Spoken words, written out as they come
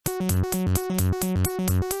Hello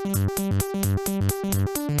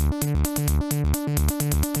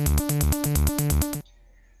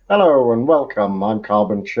and welcome, I'm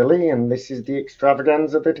Carbon Chili and this is the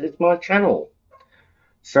extravaganza that is my channel.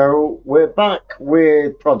 So we're back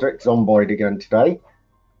with Project Zomboid again today.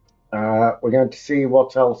 We're going to see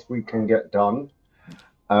what else we can get done.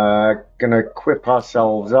 Gonna equip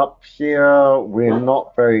ourselves up here. We're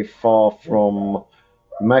not very far from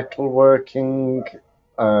metalworking,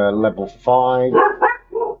 level 5,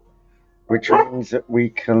 which means that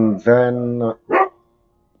we can then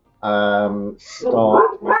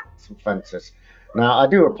start making some fences. Now, I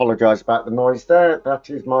do apologise about the noise there.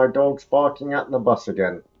 That is my dogs barking at the bus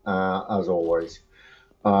again, as always.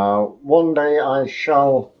 One day I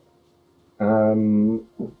shall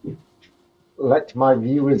let my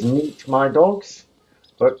viewers meet my dogs,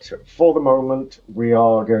 but for the moment we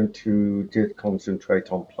are going to just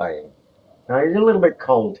concentrate on playing. Now, it's a little bit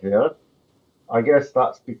cold here. I guess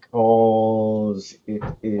that's because it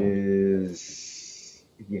is...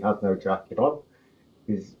 he has no jacket on.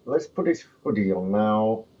 Let's put his hoodie on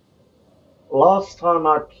now. Last time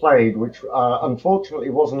I played, which unfortunately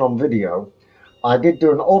wasn't on video, I did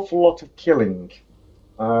do an awful lot of killing.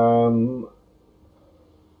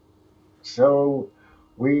 So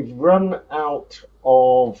we've run out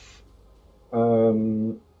of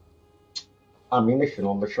ammunition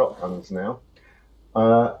on the shotguns now.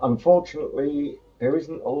 Unfortunately, there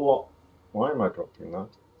isn't a lot. Why am I dropping that?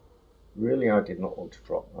 Really, I did not want to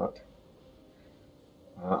drop that.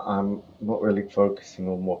 I'm not really focusing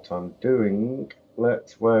on what I'm doing.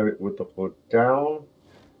 Let's wear it with the hood down.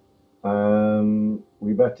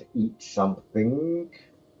 We better eat something.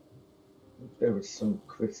 There was some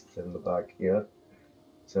crisps in the bag here,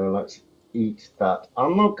 so let's eat that.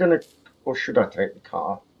 I'm not gonna, or should I take the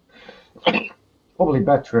car? Probably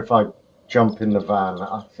better if I jump in the van.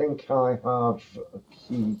 I think I have a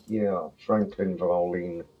key here, Franklin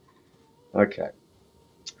Voline. Okay.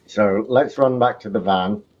 So let's run back to the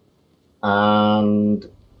van, and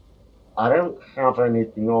I don't have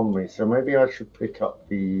anything on me, so maybe I should pick up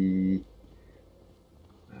the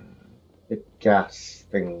gas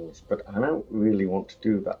things, but I don't really want to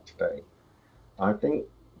do that today. I think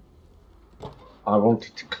I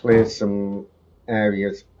wanted to clear some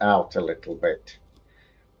areas out a little bit,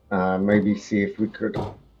 maybe see if we could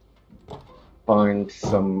find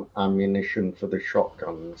some ammunition for the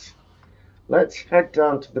shotguns. Let's head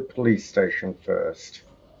down to the police station first,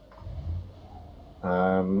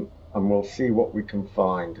 and we'll see what we can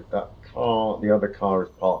find. That car, the other car is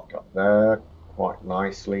parked up there quite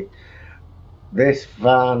nicely. This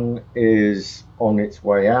van is on its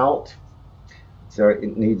way out, so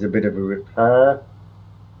it needs a bit of a repair.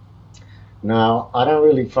 Now, I don't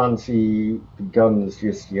really fancy the guns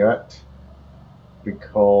just yet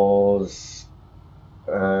because,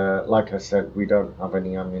 like I said, we don't have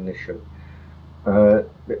any ammunition.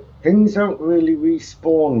 Things don't really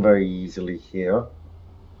respawn very easily here,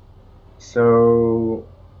 so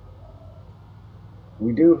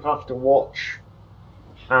we do have to watch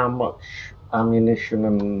how much ammunition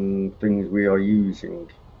and things we are using.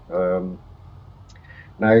 Now,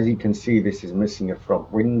 as you can see, this is missing a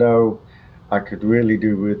front window. I could really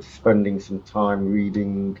do with spending some time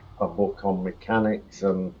reading a book on mechanics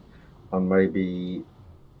and maybe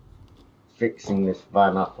fixing this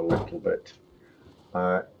van up a little bit.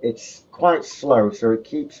 It's quite slow, so it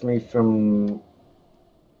keeps me from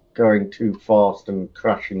going too fast and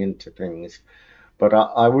crashing into things. But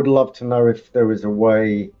I would love to know if there is a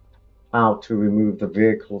way how to remove the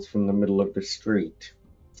vehicles from the middle of the street.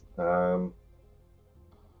 Oh,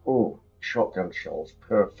 shotgun shells,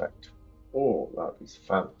 perfect. Oh, that is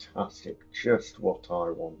fantastic, just what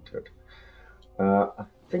I wanted. I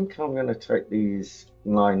think I'm going to take these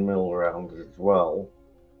 9mm rounds as well,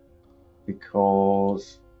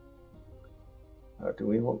 because do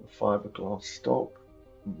we want the fiberglass stock?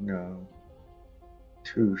 No.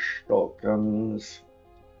 2 shotguns.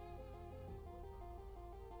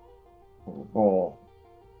 Oh,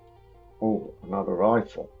 another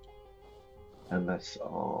rifle. MSR.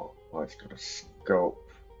 Oh, it's got a scope.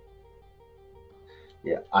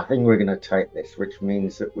 Yeah, I think we're going to take this, which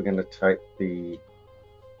means that we're going to take the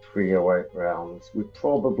 308 rounds. We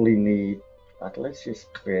probably need... let's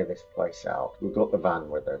just clear this place out. We've got the van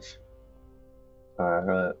with us.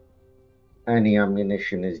 Any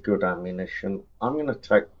ammunition is good ammunition. I'm going to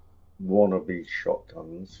take one of these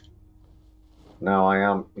shotguns. Now, I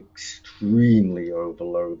am extremely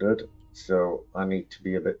overloaded, so I need to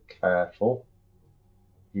be a bit careful.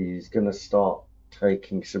 He's going to start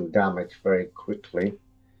taking some damage very quickly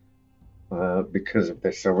because of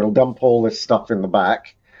this. So we'll dump all this stuff in the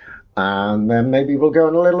back. And then maybe we'll go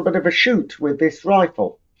on a little bit of a shoot with this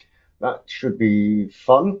rifle. That should be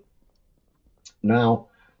fun. Now,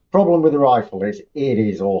 problem with the rifle is it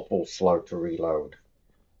is awful slow to reload.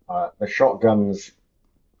 The shotgun's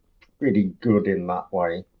pretty good in that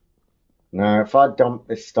way. Now, if I dump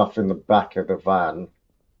this stuff in the back of the van,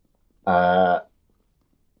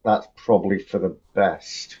 that's probably for the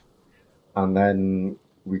best. And then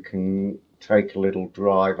we can take a little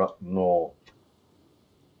drive up north.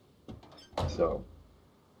 So,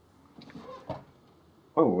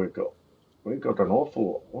 oh, we've got an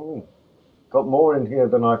awful, oh, got more in here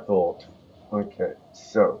than I thought. Okay,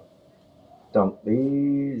 so dump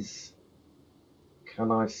these.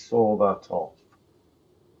 Can I saw that off?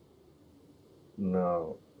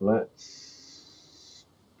 No, let's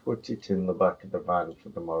put it in the back of the van for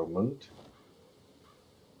the moment.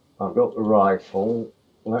 I've got the rifle.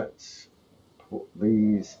 Let's put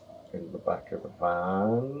these in the back of the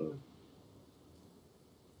van.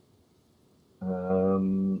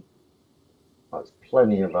 That's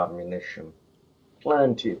plenty of ammunition.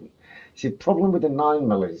 Plenty. See, the problem with the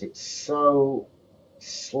 9mm is it's so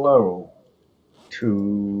slow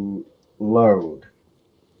to load.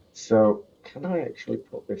 So, can I actually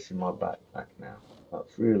put this in my backpack now?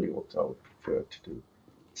 That's really what I would prefer to do.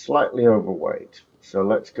 Slightly overweight. So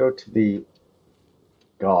let's go to the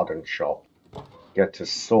garden shop, get a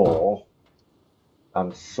saw,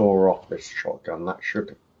 and saw off this shotgun. That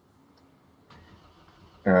should...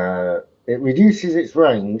 it reduces its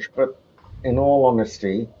range, but in all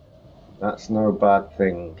honesty, that's no bad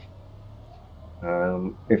thing.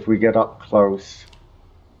 If we get up close...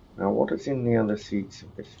 Now, what is in the other seats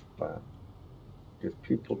of this van? Because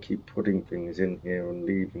people keep putting things in here and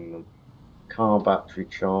leaving them. Car battery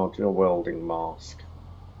charger, welding mask,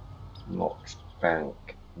 Knox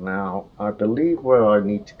bank. Now, I believe where I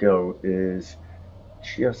need to go is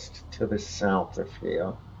just to the south of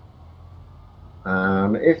here.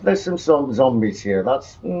 And if there's some zombies here,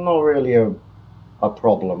 that's not really a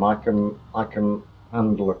problem. I can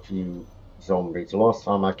handle a few zombies. Last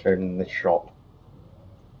time I came in this shop,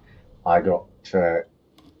 I got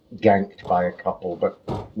ganked by a couple, but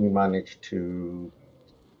we managed to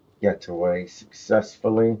get away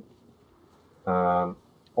successfully.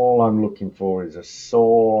 All I'm looking for is a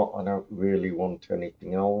saw. I don't really want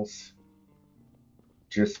anything else.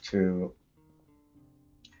 Just to...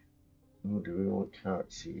 Oh, do we want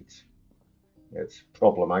carrot seeds? Yeah, it's a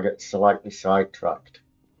problem. I get slightly sidetracked.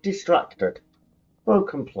 Distracted.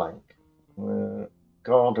 Broken plank.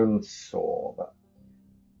 Garden saw. That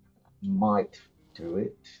might do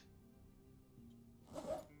it.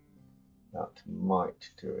 That might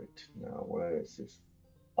do it. Now, where is this?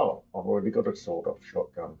 Oh, I've already got a sawed-off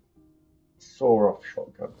shotgun. Saw-off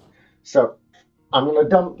shotgun. So, I'm going to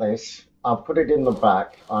dump this. I'll put it in the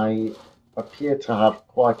back. I appear to have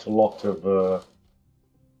quite a lot of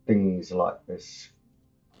things like this.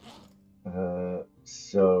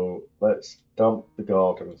 So, let's dump the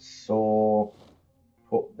garden saw.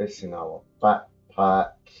 Put this in our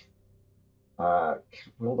backpack.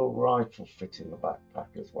 Will the rifle fit in the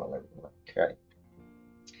backpack as well? Okay.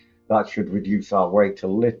 That should reduce our weight a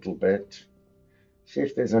little bit. See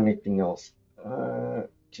if there's anything else. Do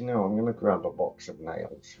you know, I'm going to grab a box of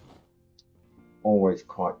nails. Always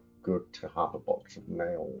quite good to have a box of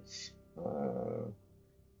nails.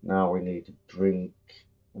 Now we need a drink.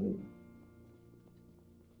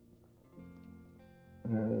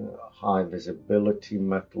 High visibility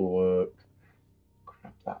metalwork.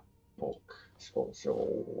 Grab that book. It's also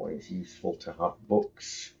always useful to have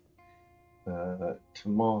books.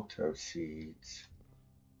 Tomato seeds.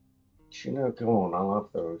 Do you know, go on, I'll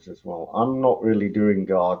have those as well. I'm not really doing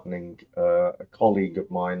gardening. A colleague of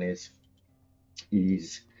mine is.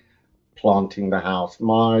 He's planting the house.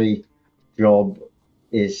 My job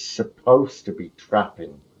is supposed to be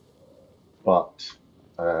trapping, but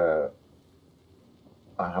I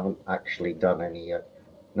haven't actually done any yet.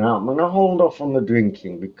 Now, I'm going to hold off on the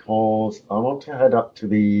drinking because I want to head up to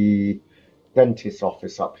the dentist's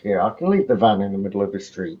office up here. I can leave the van in the middle of the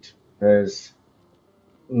street. There's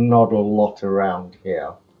not a lot around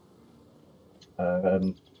here.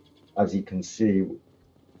 As you can see,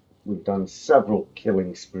 we've done several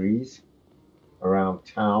killing sprees around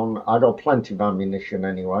town. I got plenty of ammunition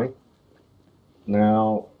anyway.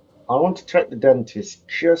 Now, I want to check the dentist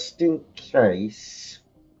just in case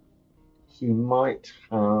he might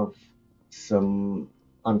have some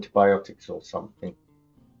antibiotics or something.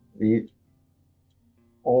 They're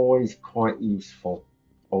always quite useful,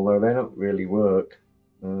 although they don't really work.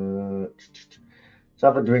 Let's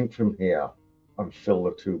have a drink from here and fill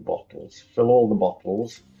the 2 bottles. Fill all the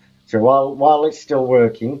bottles. So while it's still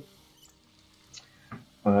working,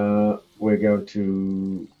 we're going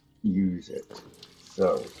to use it.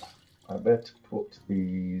 So I better put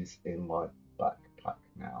these in my backpack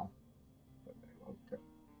now. But they won't go.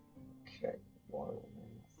 Okay, why will they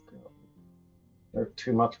not go? They're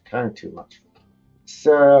too much, carrying too much.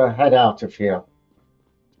 So head out of here.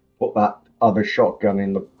 Put that other shotgun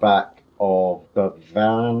in the back of the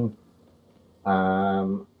van,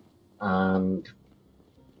 and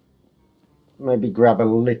maybe grab a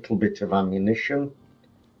little bit of ammunition.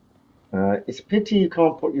 It's a pity you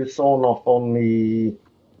can't put your sawn off on the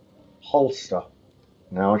holster.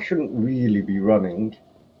 Now, I shouldn't really be running,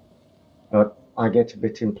 but I get a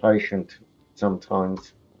bit impatient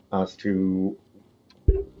sometimes as to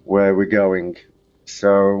where we're going.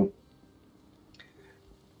 So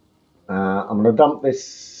I'm going to dump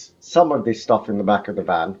some of this stuff in the back of the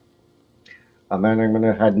van, and then I'm going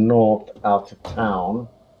to head north out of town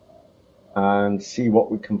and see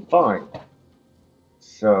what we can find.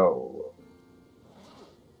 So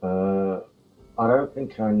I don't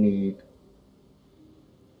think I need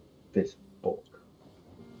this book.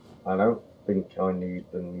 I don't think I need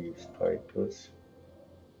the newspapers.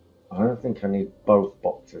 I don't think I need both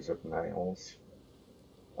boxes of nails.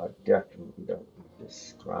 I definitely don't need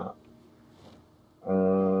this scrap.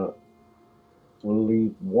 We'll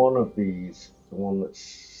leave one of these, the one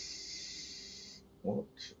that's... What?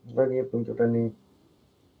 Have any of them got any...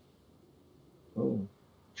 Oh,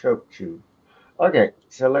 choke tube. Okay,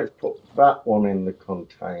 so let's put that one in the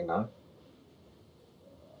container.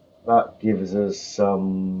 That gives us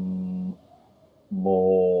some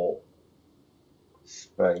more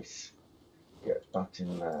space. Get that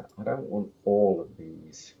in there. I don't want all of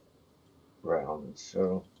these rounds,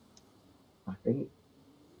 so I think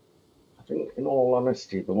in all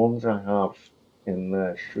honesty, the ones I have in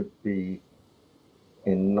there should be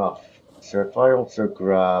enough. So if I also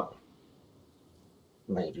grab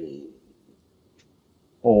maybe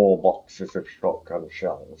 4 boxes of shotgun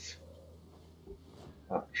shells,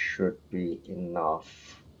 that should be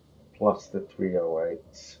enough, plus the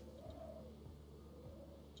 308s.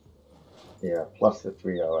 Yeah, plus the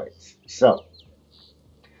 308s. So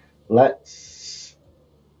let's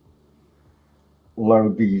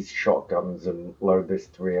load these shotguns and load this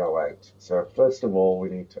 308. So first of all, we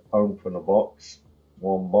need to open a box,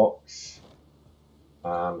 one box,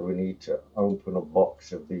 and we need to open a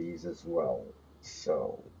box of these as well.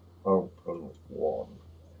 So open one.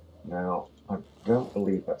 Now I don't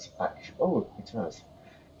believe that's actually, oh, it has.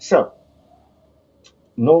 So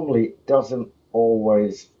normally it doesn't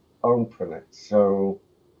always open it, so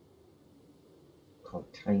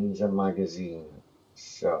contains a magazine.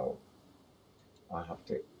 So I have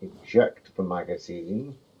to eject the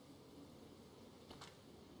magazine,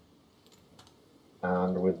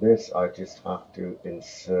 and with this I just have to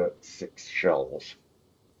insert 6 shells.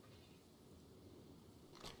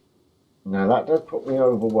 Now that does put me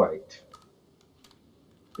overweight.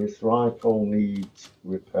 This rifle needs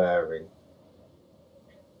repairing.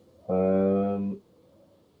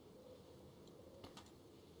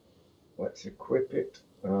 Let's equip it,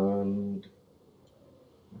 and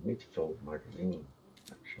I need to fill the magazine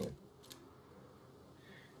actually.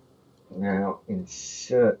 Now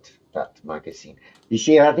insert that magazine. You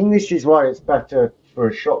see, I think this is why it's better for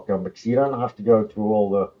a shotgun, because you don't have to go through all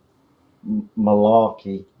the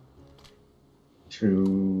malarkey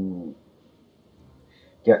to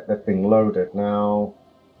get the thing loaded. Now,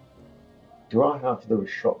 do I have the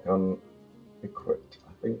shotgun equipped?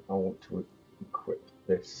 I think I want to equip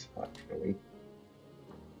this actually.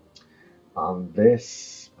 And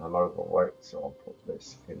this, I'm overweight, so I'll put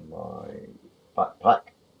this in my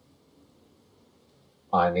backpack.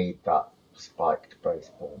 I need that spiked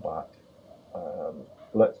baseball bat.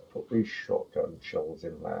 Let's put these shotgun shells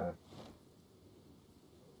in there.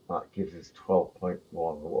 That gives us 12.1.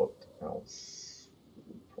 What else?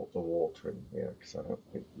 Put the water in here because I don't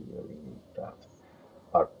think we really need that.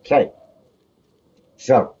 Okay.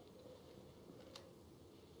 So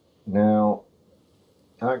now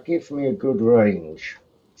that gives me a good range.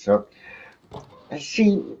 So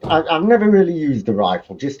see, I've never really used the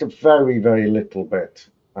rifle, just a very, very little bit.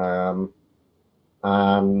 And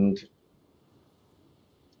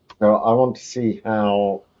so I want to see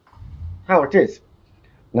how it is.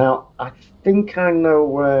 Now, I think I know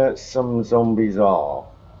where some zombies are.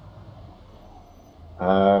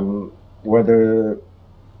 Whether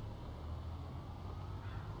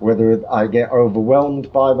I get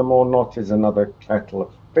overwhelmed by them or not is another kettle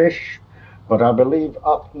of fish. But I believe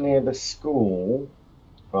up near the school,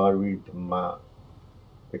 if I read the map,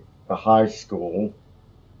 the high school,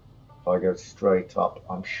 if I go straight up,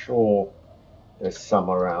 I'm sure there's some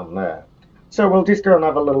around there. So we'll just go and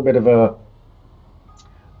have a little bit of a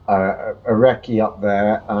recce up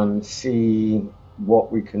there and see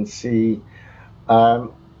what we can see.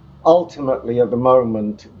 Um, Ultimately, at the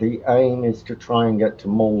moment, the aim is to try and get to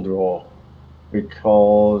Muldrow,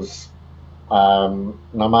 because no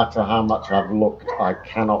matter how much I've looked, I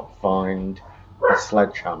cannot find a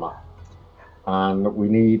sledgehammer. And we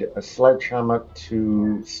need a sledgehammer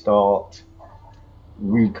to start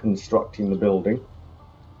reconstructing the building,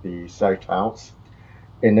 the safe house,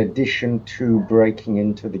 in addition to breaking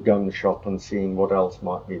into the gun shop and seeing what else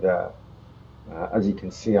might be there. As you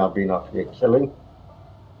can see, I've been up here killing.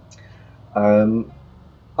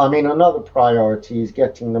 I mean, another priority is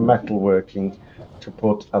getting the metal working to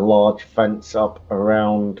put a large fence up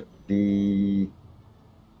around the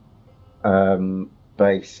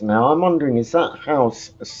base. Now, I'm wondering, is that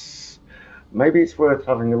house, maybe it's worth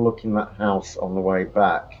having a look in that house on the way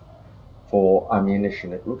back for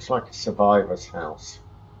ammunition. It looks like a survivor's house.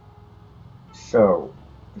 So,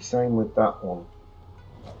 the same with that one.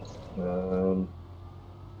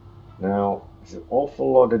 Now, there's an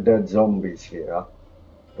awful lot of dead zombies here,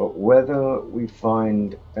 but whether we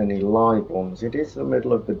find any live ones, it is the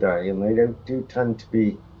middle of the day and they do tend to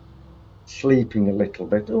be sleeping a little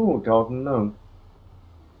bit. Oh, garden gnome.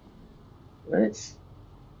 Let's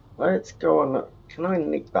go on. Can I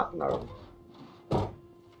nick that gnome?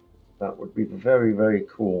 That would be very, very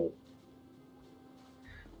cool.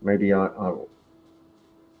 Maybe I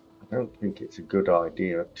don't think it's a good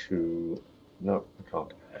idea to. No, I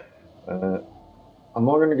can't. I'm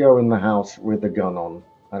not going to go in the house with a gun on.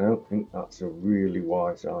 I don't think that's a really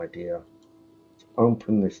wise idea. Let's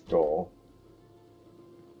open this door.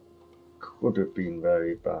 Could have been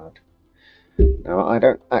very bad. Now, I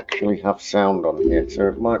don't actually have sound on here, so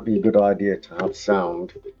it might be a good idea to have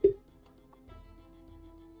sound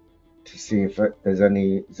to see if there's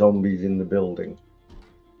any zombies in the building.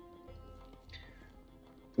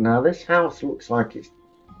 Now, this house looks like it's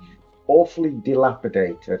awfully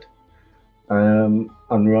dilapidated and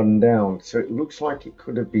run down, so it looks like it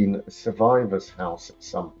could have been a survivor's house at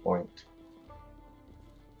some point.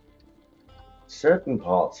 Certain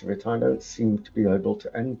parts of it I don't seem to be able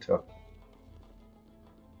to enter.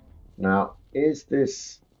 Now, is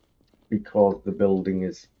this because the building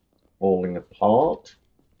is falling apart?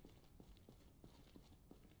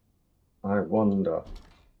 I wonder.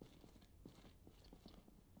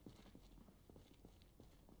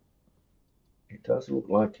 It does look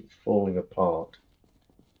like it's falling apart.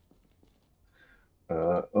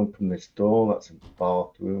 Open this door, that's a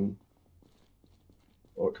bathroom.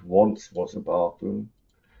 Or it once was a bathroom.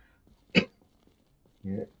 Yeah,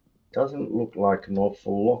 it doesn't look like an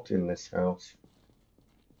awful lot in this house.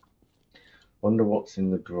 Wonder what's in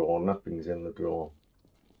the drawer. Nothing's in the drawer.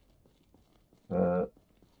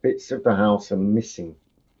 Bits of the house are missing.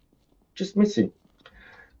 Just missing.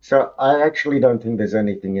 So I actually don't think there's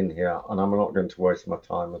anything in here, and I'm not going to waste my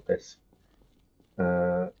time with this.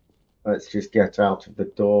 Let's just get out of the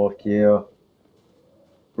door here.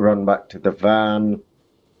 Run back to the van.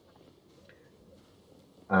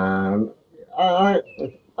 And I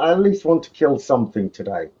at least want to kill something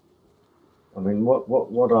today. I mean,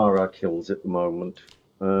 what are our kills at the moment?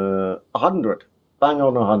 100. Bang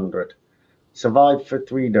on 100. Survived for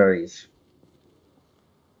 3 days.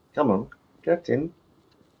 Come on, get in.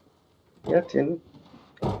 Get in.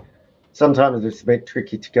 Sometimes it's a bit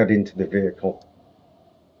tricky to get into the vehicle.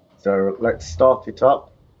 So let's start it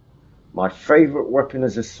up. My favourite weapon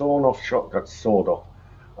is a sawn-off shotgun. Sawed off.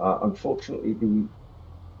 Unfortunately, the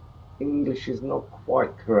English is not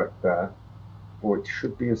quite correct there. Or it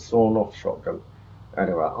should be a sawn-off shotgun.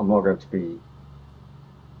 Anyway, I'm not going to be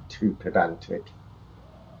too pedantic.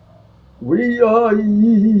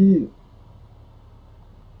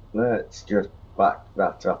 Let's just back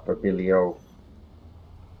that up a billio.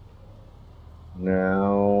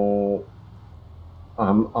 Now,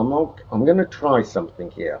 I'm going to try something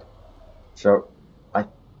here. So, I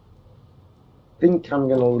think I'm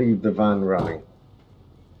going to leave the van running.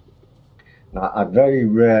 Now, I very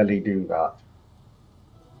rarely do that.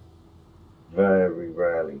 Very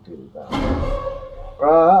rarely do that.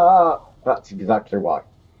 That's exactly why.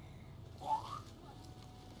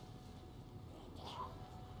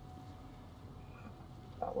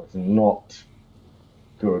 That was not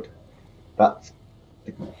good. That's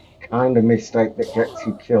the kind of mistake that gets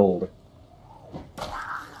you killed.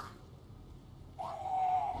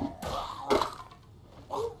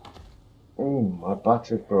 Oh, my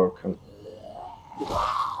bat is broken.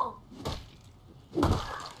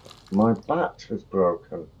 My bat has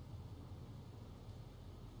broken.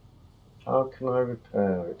 How can I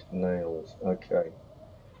repair it? Nails. Okay.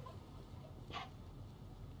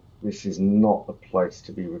 This is not the place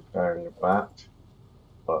to be repairing a bat,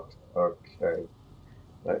 but okay.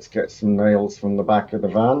 Let's get some nails from the back of the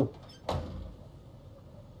van.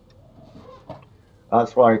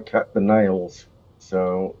 That's why I kept the nails.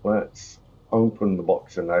 So let's open the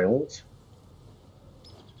box of nails.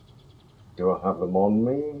 Do I have them on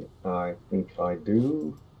me? I think I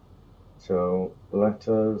do. So let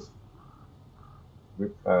us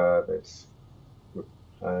repair this.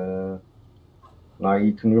 Repair. Now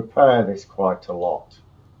you can repair this quite a lot.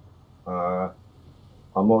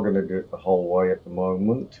 I'm not going to do it the whole way at the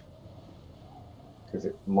moment because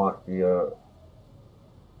it might be a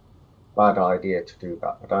bad idea to do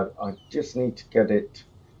that, but I just need to get it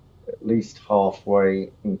at least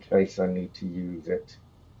halfway in case I need to use it,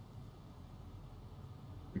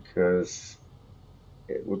 because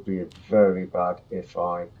it would be very bad if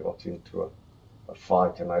I got into a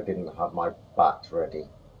fight and I didn't have my bat ready.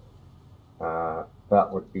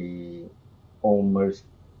 That would be almost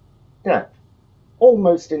death,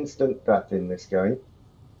 almost instant death in this game.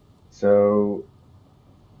 So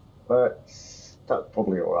that's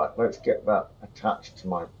probably all right. Let's get that attached to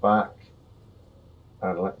my back,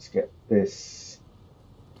 and let's get this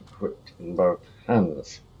equipped in both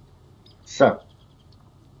hands. So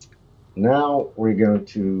now we're going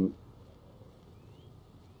to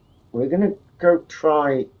go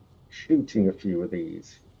try shooting a few of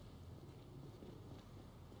these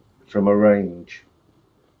from a range.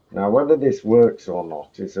 Now whether this works or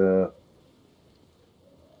not is a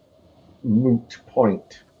moot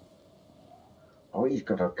point. Oh, he's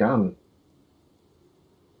got a gun.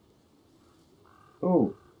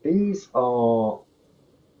 Oh, these are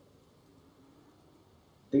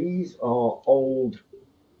old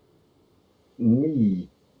me.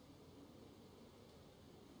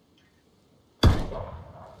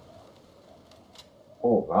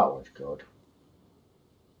 Oh, that was good.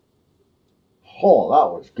 Oh,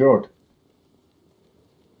 that was good.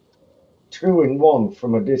 2 in 1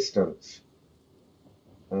 from a distance.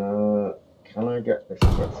 Can I get this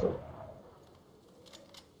person?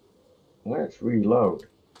 Let's reload.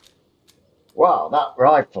 Wow, that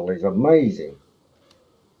rifle is amazing.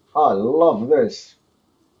 I love this.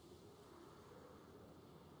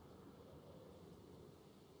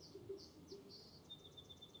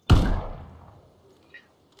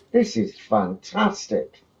 This is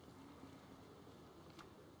fantastic.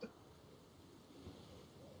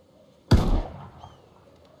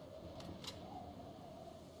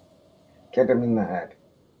 Get him in the head.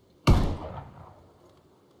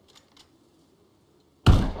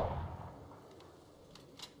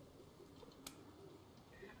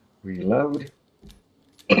 Reload.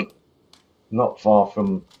 Not far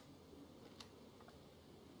from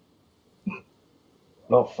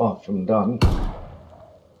done.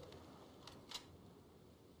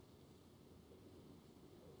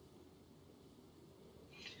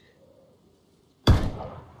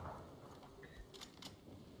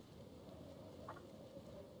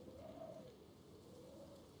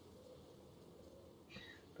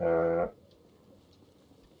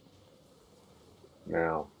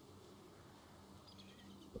 Now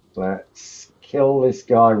let's kill this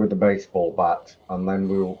guy with the baseball bat, and then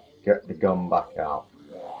we'll get the gun back out.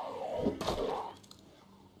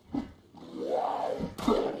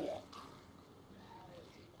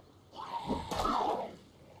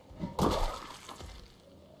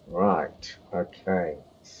 Right, okay,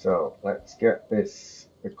 so let's get this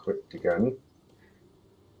equipped again.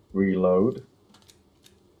 Reload.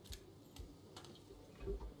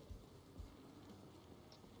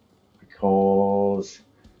 Because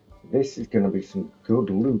this is going to be some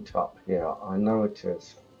good loot up here. I know it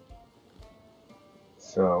is.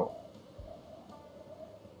 So,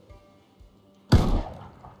 and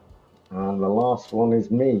the last one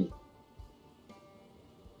is me.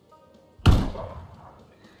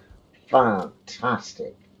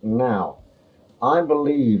 Fantastic. Now, I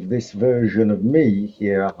believe this version of me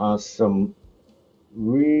here has some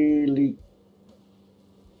really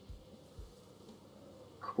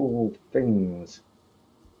cool things.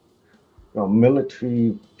 Got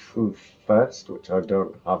military proof vest, which I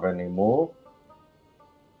don't have anymore.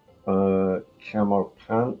 Camo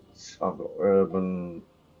pants. I've got urban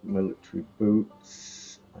military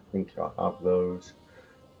boots. I think I have those.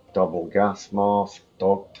 Double gas mask,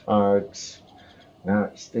 dog tags. Now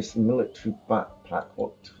it's this military backpack.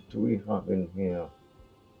 What do we have in here?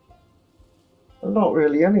 Well, not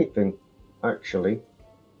really anything, actually.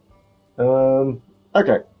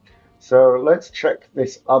 Okay, so let's check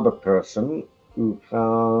this other person who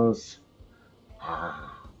has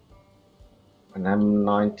an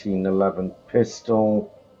M1911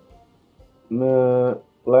 pistol.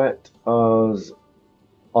 let us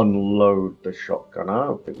unload the shotgun. I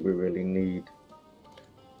don't think we really need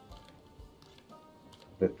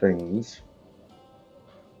the things.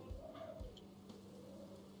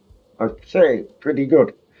 Okay, pretty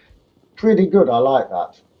good. Pretty good, I like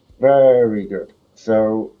that. Very good.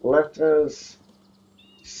 So let us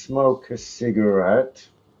smoke a cigarette.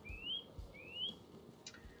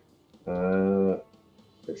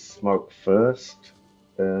 Let's smoke first,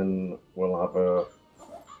 then we'll have a...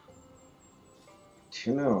 Do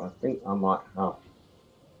you know, I think I might have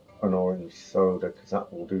an orange soda because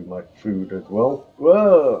that will do my food as well.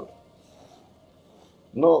 Whoa!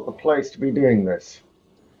 Not the place to be doing this.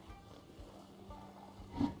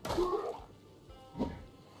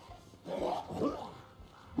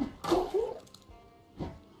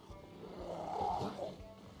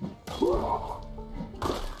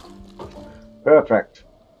 Perfect.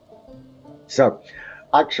 So,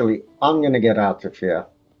 actually, I'm going to get out of here.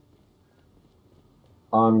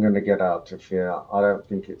 I'm going to get out of here. I don't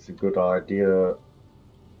think it's a good idea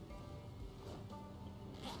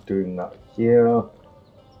doing that here.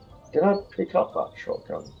 Did I pick up that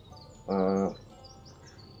shotgun? Do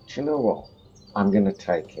you know what? I'm going to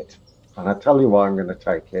take it. And I tell you why I'm going to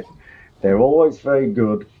take it. They're always very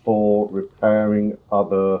good for repairing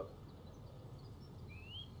other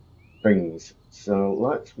things. So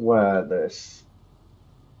let's wear this.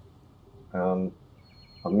 I'm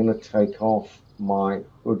going to take off my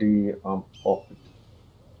hoodie and pop it.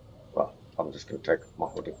 Well, I'm just going to take off my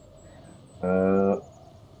hoodie.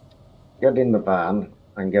 Get in the van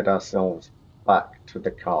and get ourselves back to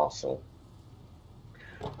the castle.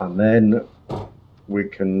 And then we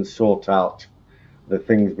can sort out the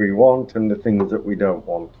things we want and the things that we don't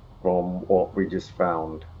want from what we just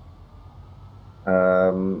found.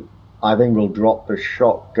 I think we'll drop the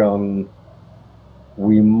shotgun.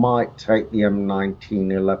 We might take the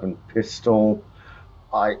M1911 pistol.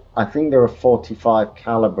 I think they're a 45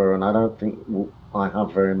 caliber, and I don't think I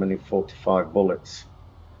have very many 45 bullets.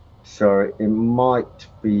 So it might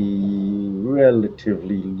be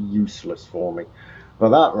relatively useless for me. But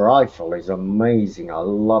that rifle is amazing. I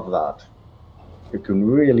love that. You can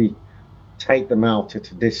really take them out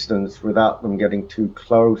at a distance without them getting too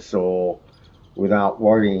close or without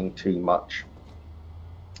worrying too much.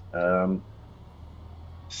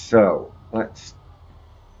 So let's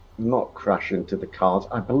not crash into the cars.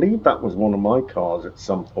 I believe that was one of my cars at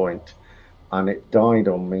some point and it died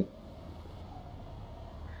on me.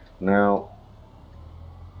 Now,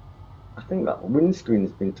 I think that windscreen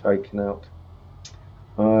has been taken out.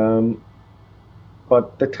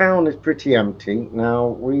 But the town is pretty empty. Now,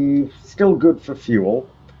 we're still good for fuel.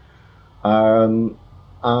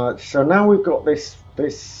 So now we've got this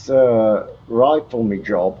rifle me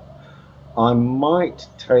job. I might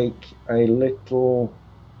take a little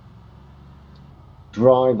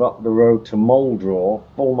drive up the road to Moldor,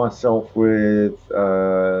 fill myself with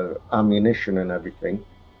ammunition and everything,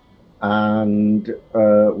 and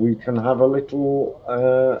we can have a little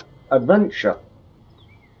adventure.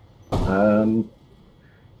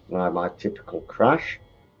 Now my typical crash.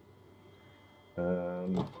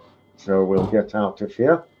 So we'll get out of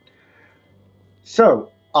here.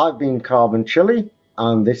 So I've been Carbon Chili,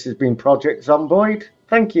 and this has been Project Zomboid.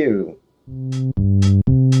 Thank you.